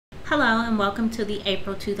Hello and welcome to the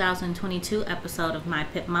April 2022 episode of my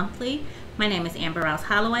PIP Monthly. My name is Amber Rouse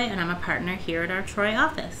Holloway and I'm a partner here at our Troy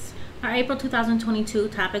office. Our April 2022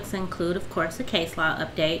 topics include, of course, a case law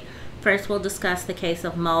update. First, we'll discuss the case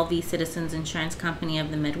of Mull v. Citizens Insurance Company of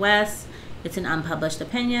the Midwest. It's an unpublished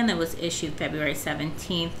opinion that was issued February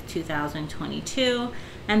 17th, 2022.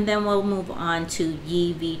 And then we'll move on to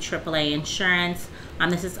Yee v. AAA Insurance.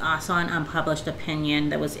 This is also an unpublished opinion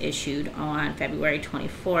that was issued on February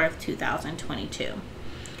 24th, 2022.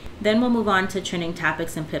 Then we'll move on to trending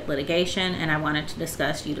topics in PIP litigation, and I wanted to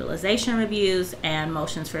discuss utilization reviews and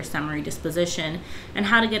motions for summary disposition and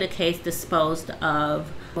how to get a case disposed of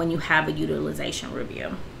when you have a utilization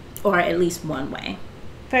review, or at least one way.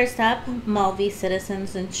 First up, Mull v.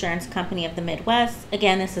 Citizens Insurance Company of the Midwest.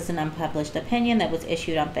 Again, this is an unpublished opinion that was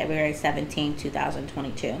issued on February 17,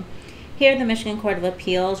 2022. Here, the Michigan Court of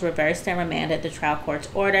Appeals reversed and remanded the trial court's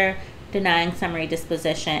order denying summary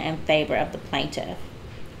disposition in favor of the plaintiff.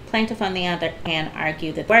 Plaintiff, on the other hand,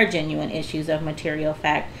 argued that there were genuine issues of material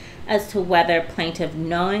fact as to whether plaintiff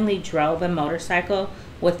knowingly drove a motorcycle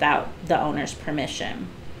without the owner's permission.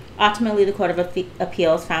 Ultimately, the Court of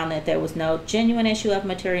Appeals found that there was no genuine issue of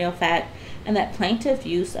material fact and that plaintiff's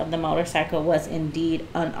use of the motorcycle was indeed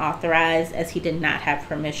unauthorized, as he did not have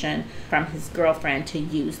permission from his girlfriend to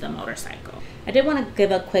use the motorcycle. I did want to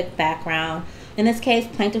give a quick background. In this case,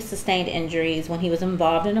 plaintiff sustained injuries when he was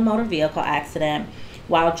involved in a motor vehicle accident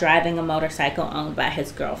while driving a motorcycle owned by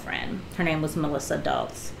his girlfriend. Her name was Melissa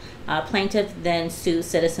Dultz. Plaintiff then sued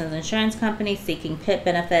Citizens Insurance Company seeking PIP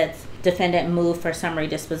benefits. Defendant moved for summary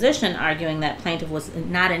disposition, arguing that plaintiff was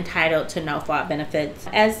not entitled to no-fault benefits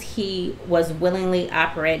as he was willingly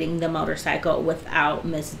operating the motorcycle without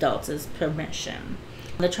Ms. Dultz's permission.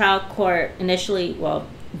 The trial court initially,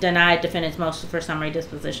 denied defendant's motion for summary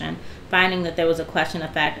disposition, finding that there was a question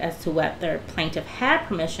of fact as to whether plaintiff had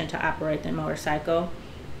permission to operate the motorcycle.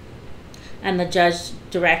 And the judge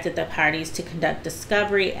directed the parties to conduct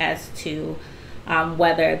discovery as to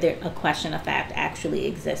whether a question of fact actually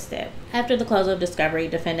existed. After the close of discovery,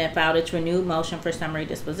 defendant filed its renewed motion for summary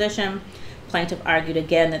disposition. Plaintiff argued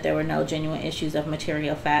again that there were no genuine issues of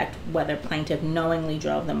material fact, whether plaintiff knowingly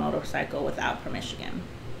drove the motorcycle without permission.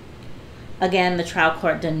 Again, the trial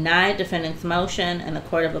court denied defendant's motion, and the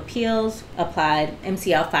Court of Appeals applied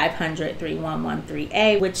MCL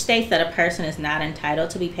 500-3113A, which states that a person is not entitled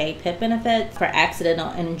to be paid PIP benefits for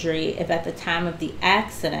accidental injury if at the time of the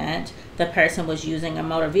accident the person was using a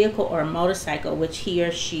motor vehicle or a motorcycle which he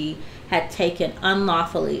or she had taken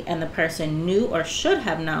unlawfully and the person knew or should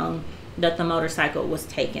have known that the motorcycle was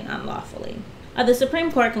taken unlawfully. The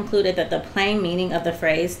Supreme Court concluded that the plain meaning of the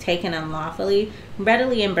phrase taken unlawfully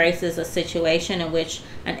readily embraces a situation in which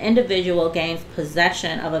an individual gains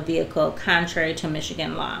possession of a vehicle contrary to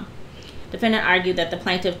Michigan law. Defendant argued that the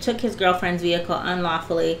plaintiff took his girlfriend's vehicle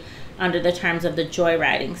unlawfully under the terms of the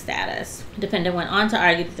joyriding status. Defendant went on to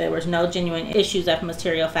argue that there was no genuine issues of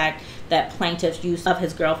material fact that plaintiff's use of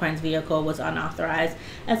his girlfriend's vehicle was unauthorized,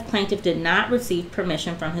 as plaintiff did not receive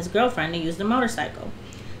permission from his girlfriend to use the motorcycle.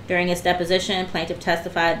 During his deposition, plaintiff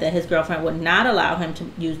testified that his girlfriend would not allow him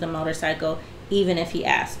to use the motorcycle even if he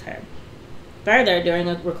asked her. Further, during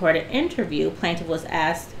a recorded interview, plaintiff was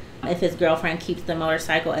asked if his girlfriend keeps the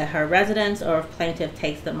motorcycle at her residence or if plaintiff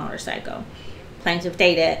takes the motorcycle. Plaintiff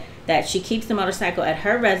stated that she keeps the motorcycle at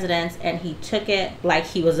her residence and he took it like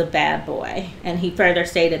he was a bad boy. And he further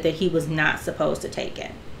stated that he was not supposed to take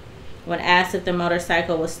it. When asked if the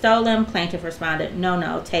motorcycle was stolen, plaintiff responded,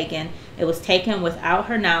 no, taken. It was taken without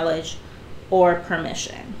her knowledge or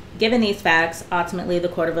permission. Given these facts, ultimately the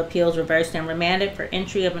Court of Appeals reversed and remanded for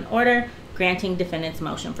entry of an order granting defendant's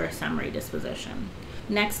motion for summary disposition.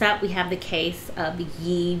 Next up, we have the case of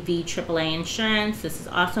Yee v. AAA Insurance. This is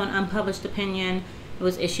also an unpublished opinion. It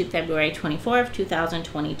was issued February 24th,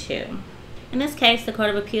 2022. In this case, the Court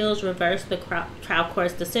of Appeals reversed the trial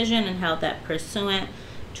court's decision and held that pursuant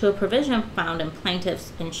to a provision found in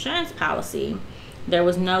plaintiff's insurance policy, there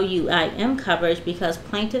was no UIM coverage because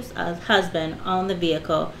plaintiff's husband owned the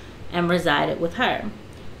vehicle and resided with her.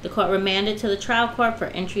 The court remanded to the trial court for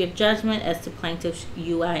entry of judgment as to plaintiff's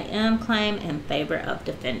UIM claim in favor of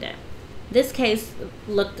defendant. This case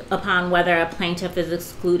looked upon whether a plaintiff is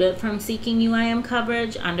excluded from seeking UIM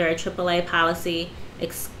coverage under a AAA policy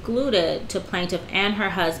excluded to plaintiff and her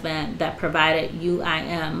husband that provided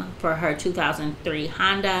UIM for her 2003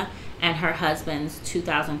 Honda and her husband's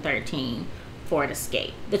 2013 Ford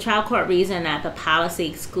Escape. The trial court reasoned that the policy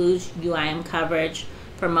excludes UIM coverage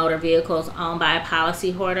for motor vehicles owned by a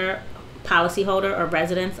policyholder policyholder or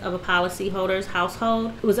residents of a policyholder's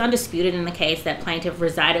household. It was undisputed in the case that plaintiff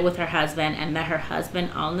resided with her husband and that her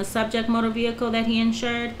husband owned the subject motor vehicle that he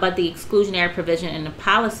insured, but the exclusionary provision in the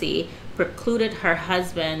policy precluded her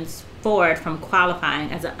husband's Ford from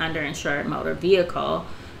qualifying as an underinsured motor vehicle,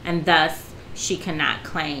 and thus she cannot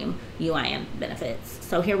claim UIM benefits.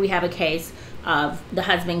 So here we have a case of the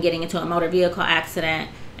husband getting into a motor vehicle accident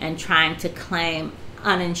and trying to claim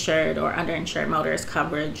uninsured or underinsured motorist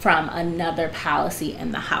coverage from another policy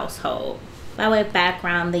in the household. By way of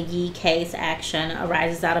background, the Yee case action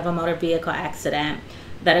arises out of a motor vehicle accident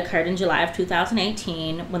that occurred in July of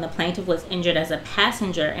 2018 when the plaintiff was injured as a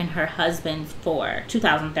passenger in her husband's Ford,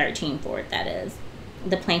 2013 Ford that is.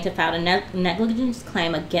 The plaintiff filed a negligence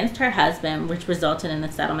claim against her husband, which resulted in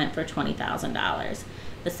a settlement for $20,000.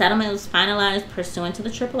 The settlement was finalized pursuant to the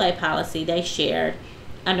AAA policy they shared,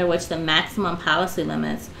 under which the maximum policy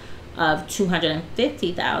limits of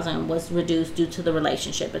 $250,000 was reduced due to the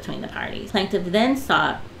relationship between the parties. Plaintiff then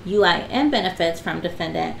sought UIM benefits from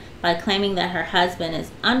defendant by claiming that her husband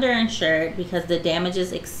is underinsured because the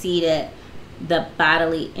damages exceeded the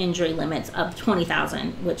bodily injury limits of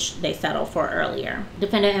 $20,000, which they settled for earlier.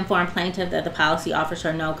 Defendant informed plaintiff that the policy offers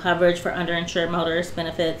her no coverage for underinsured motorist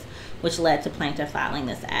benefits, which led to plaintiff filing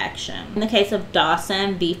this action. In the case of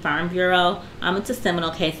Dawson v. Farm Bureau, it's a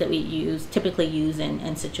seminal case that we typically use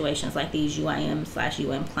in situations like these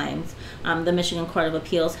UIM/UM claims. The Michigan Court of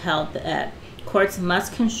Appeals held that courts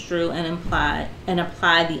must construe and apply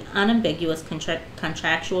the unambiguous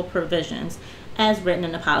contractual provisions as written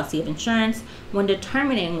in the policy of insurance when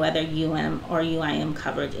determining whether UM or UIM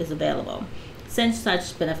coverage is available, since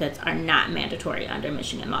such benefits are not mandatory under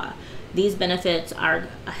Michigan law. These benefits are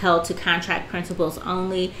held to contract principles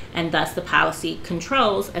only, and thus the policy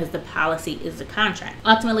controls as the policy is the contract.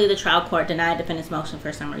 Ultimately, the trial court denied defendant's motion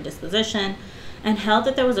for summary disposition and held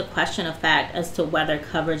that there was a question of fact as to whether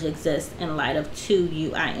coverage exists in light of two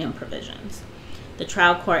UIM provisions. The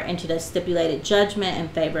trial court entered a stipulated judgment in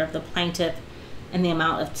favor of the plaintiff in the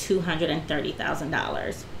amount of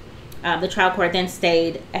 $230,000. The trial court then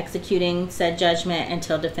stayed executing said judgment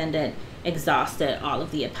until defendant exhausted all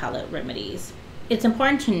of the appellate remedies. It's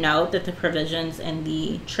important to note that the provisions in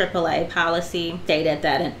the AAA policy stated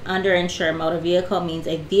that an underinsured motor vehicle means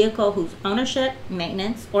a vehicle whose ownership,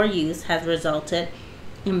 maintenance, or use has resulted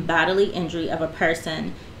in bodily injury of a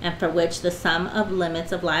person and for which the sum of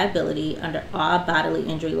limits of liability under all bodily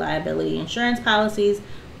injury liability insurance policies,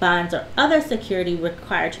 bonds, or other security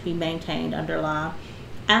required to be maintained under law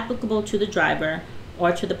applicable to the driver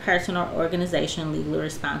or to the person or organization legally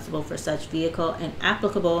responsible for such vehicle and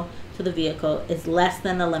applicable to the vehicle is less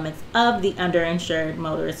than the limits of the underinsured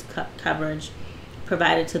motorist coverage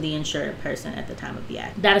provided to the insured person at the time of the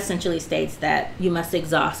act. That essentially states that you must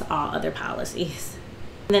exhaust all other policies.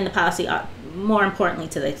 And then the policy, more importantly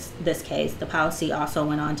to this case, the policy also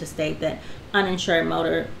went on to state that uninsured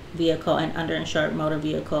motor vehicle and underinsured motor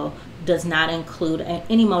vehicle does not include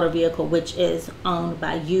any motor vehicle which is owned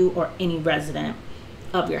by you or any resident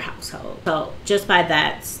of your household. So just by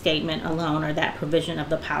that statement alone, or that provision of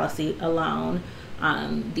the policy alone,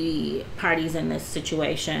 the parties in this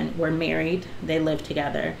situation were married, they lived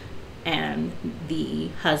together, and the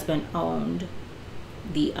husband owned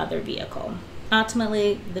the other vehicle.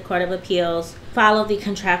 Ultimately, the Court of Appeals followed the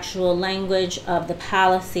contractual language of the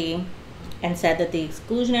policy and said that the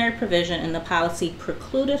exclusionary provision in the policy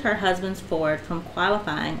precluded her husband's Ford from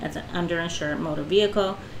qualifying as an underinsured motor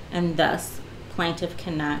vehicle, and thus plaintiff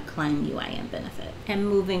cannot claim UIM benefit. And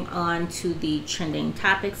moving on to the trending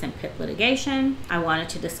topics in PIP litigation, I wanted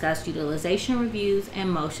to discuss utilization reviews and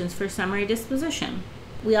motions for summary disposition.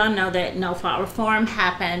 We all know that no-fault reform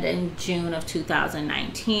happened in June of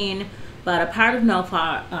 2019, but a part of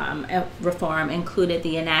no-fault reform included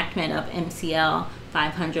the enactment of MCL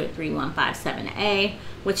 500-3157A,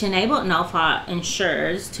 which enabled no-fault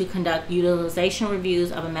insurers to conduct utilization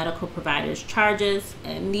reviews of a medical provider's charges.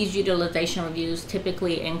 And these utilization reviews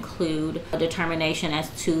typically include a determination as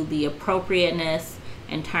to the appropriateness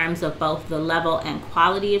in terms of both the level and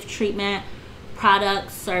quality of treatment,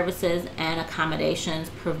 products, services, and accommodations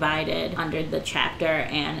provided under the chapter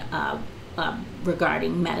and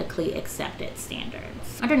regarding medically accepted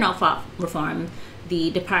standards. Under no-fault reform,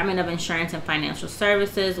 the Department of Insurance and Financial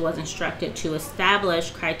Services was instructed to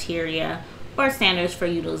establish criteria or standards for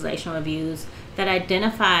utilization reviews that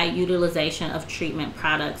identify utilization of treatment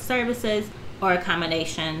products, services, or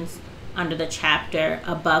accommodations under the chapter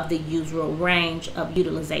above the usual range of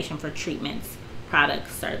utilization for treatments,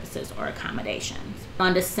 products, services, or accommodations.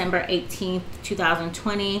 On December 18th,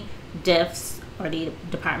 2020, DIFS, or the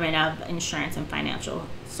Department of Insurance and Financial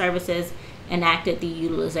Services, enacted the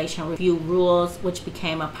utilization review rules, which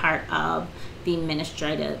became a part of the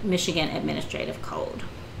Michigan Administrative Code.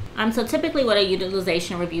 So typically what a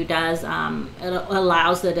utilization review does, it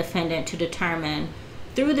allows the defendant to determine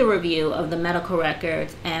through the review of the medical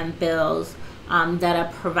records and bills that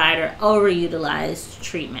a provider overutilized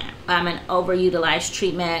treatment. An overutilized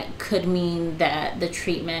treatment could mean that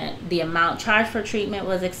the amount charged for treatment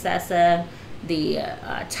was excessive, the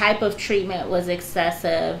type of treatment was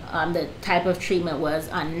excessive, the type of treatment was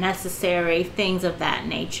unnecessary, things of that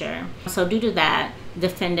nature. So due to that,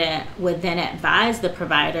 defendant would then advise the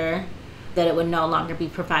provider that it would no longer be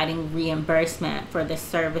providing reimbursement for the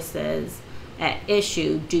services at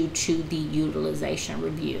issue due to the utilization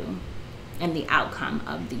review and the outcome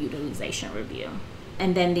of the utilization review.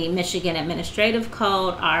 And then the Michigan Administrative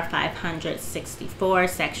Code R564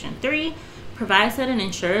 Section 3 provides that an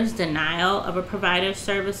insurer's denial of a provider's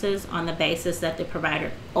services on the basis that the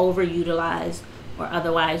provider overutilized or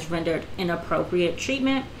otherwise rendered inappropriate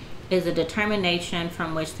treatment is a determination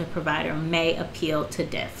from which the provider may appeal to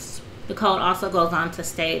DIFS. The code also goes on to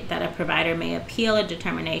state that a provider may appeal a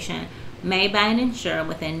determination made by an insurer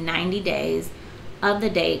within 90 days of the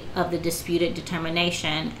date of the disputed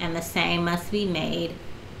determination, and the same must be made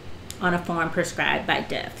on a form prescribed by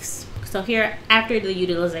DIFS. So here, after the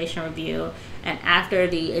utilization review and after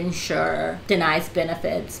the insurer denies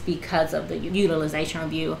benefits because of the utilization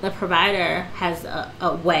review, the provider has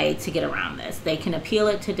a way to get around this. They can appeal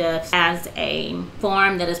it to DIFS as a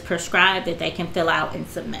form that is prescribed that they can fill out and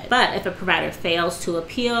submit. But if a provider fails to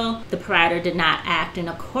appeal, the provider did not act in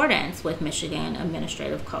accordance with Michigan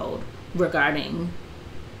Administrative Code regarding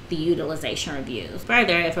the utilization reviews.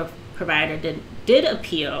 Further, if a provider did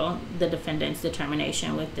appeal the defendant's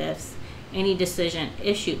determination with DIFS, any decision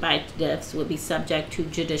issued by DIFS would be subject to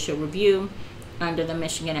judicial review under the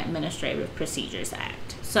Michigan Administrative Procedures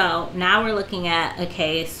Act. So now we're looking at a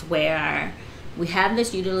case where we have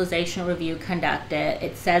this utilization review conducted.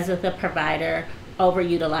 It says that the provider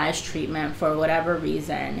overutilized treatment for whatever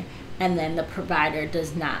reason, and then the provider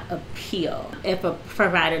does not appeal. If a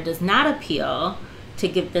provider does not appeal to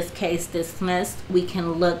get this case dismissed, we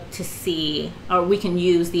can look to see, or we can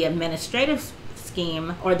use the administrative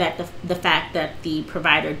scheme, or that the fact that the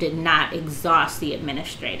provider did not exhaust the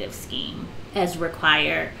administrative scheme as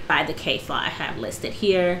required by the case law I have listed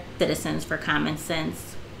here, Citizens for Common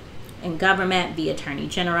Sense in Government v. Attorney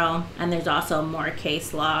General. And there's also more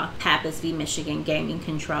case law, PIP v. Michigan Gaming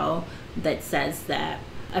Control, that says that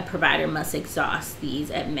a provider must exhaust these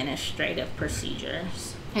administrative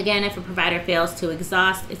procedures. Again, if a provider fails to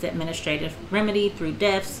exhaust its administrative remedy through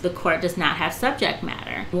DIFS, the court does not have subject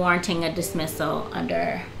matter, warranting a dismissal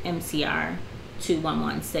under MCR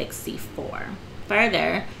 2116C4.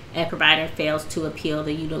 Further, if a provider fails to appeal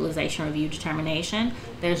the utilization review determination,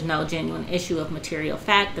 there's no genuine issue of material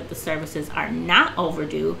fact that the services are not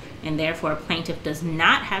overdue, and therefore a plaintiff does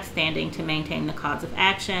not have standing to maintain the cause of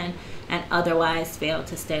action and otherwise fail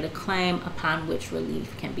to state a claim upon which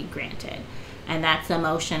relief can be granted. And that's a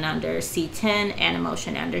motion under C10 and a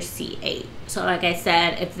motion under C8. So like I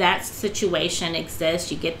said, if that situation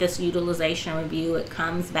exists, you get this utilization review, it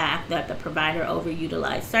comes back that the provider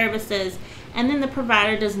overutilized services, and then the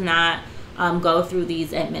provider does not go through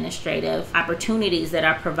these administrative opportunities that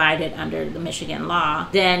are provided under the Michigan law,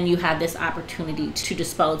 then you have this opportunity to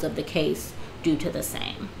dispose of the case due to the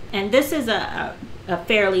same. And this is a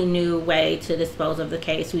fairly new way to dispose of the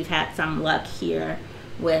case. We've had some luck here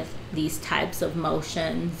with these types of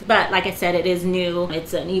motions, but like I said, it is new.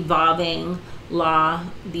 It's an evolving law.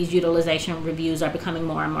 These utilization reviews are becoming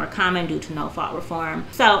more and more common due to no-fault reform.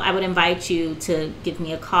 So I would invite you to give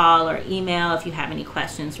me a call or email if you have any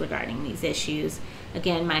questions regarding these issues.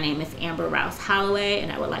 Again, my name is Amber Rouse Holloway, and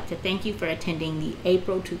I would like to thank you for attending the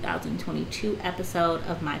April 2022 episode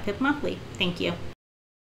of My PIP Monthly. Thank you.